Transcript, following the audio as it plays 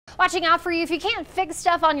Watching out for you. If you can't fix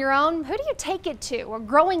stuff on your own, who do you take it to? A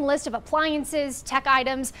growing list of appliances, tech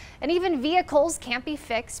items, and even vehicles can't be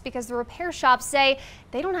fixed because the repair shops say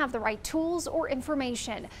they don't have the right tools or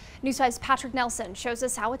information. News 5's Patrick Nelson shows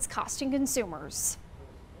us how it's costing consumers.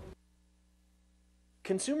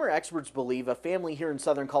 Consumer experts believe a family here in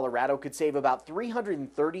southern Colorado could save about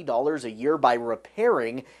 $330 a year by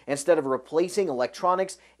repairing instead of replacing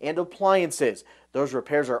electronics and appliances. Those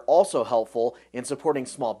repairs are also helpful in supporting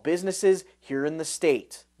small businesses here in the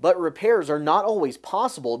state. But repairs are not always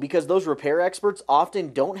possible because those repair experts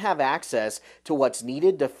often don't have access to what's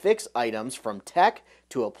needed to fix items from tech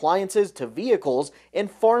to appliances to vehicles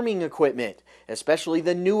and farming equipment, especially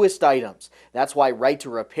the newest items. That's why right to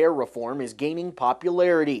repair reform is gaining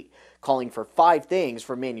popularity, calling for 5 things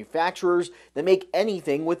from manufacturers that make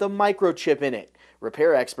anything with a microchip in it.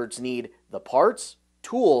 Repair experts need the parts,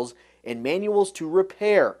 tools, and manuals to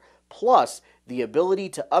repair, plus the ability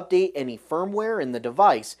to update any firmware in the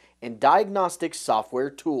device and diagnostic software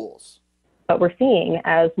tools. But we're seeing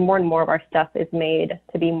as more and more of our stuff is made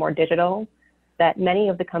to be more digital, that many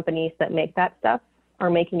of the companies that make that stuff are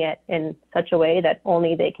making it in such a way that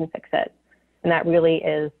only they can fix it. And that really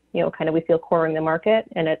is, kind of we feel cornering the market,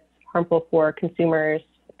 and it's harmful for consumers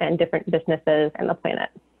and different businesses and the planet.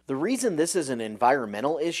 The reason this is an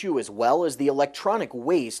environmental issue as well is the electronic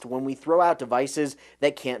waste when we throw out devices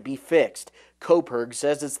that can't be fixed. KOAA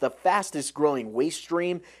says it's the fastest growing waste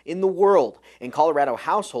stream in the world, and Colorado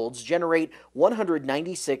households generate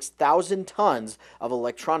 196,000 tons of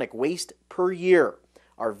electronic waste per year.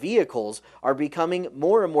 Our vehicles are becoming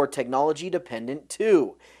more and more technology dependent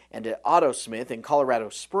too. And at AutoSmith in Colorado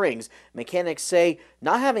Springs, mechanics say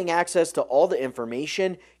not having access to all the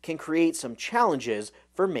information can create some challenges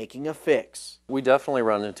for making a fix. We definitely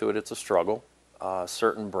run into it. It's a struggle.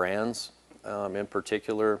 Certain brands in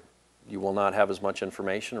particular, you will not have as much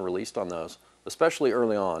information released on those, especially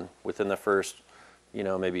early on within the first,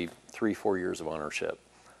 maybe 3-4 years of ownership.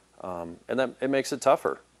 And that it makes it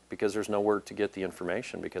tougher, because there's nowhere to get the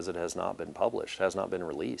information because it has not been published, has not been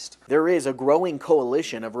released. There is a growing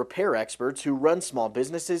coalition of repair experts who run small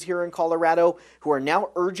businesses here in Colorado who are now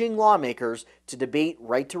urging lawmakers to debate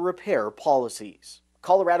right to repair policies.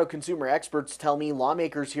 Colorado consumer experts tell me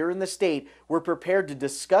lawmakers here in the state were prepared to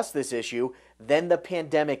discuss this issue, then the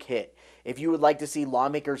pandemic hit. If you would like to see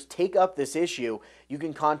lawmakers take up this issue, you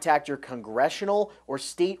can contact your congressional or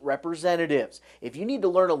state representatives. If you need to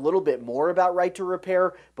learn a little bit more about right to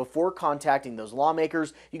repair before contacting those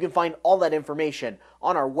lawmakers, you can find all that information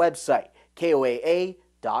on our website,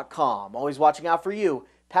 KOAA.com. Always watching out for you,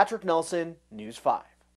 Patrick Nelson, News 5.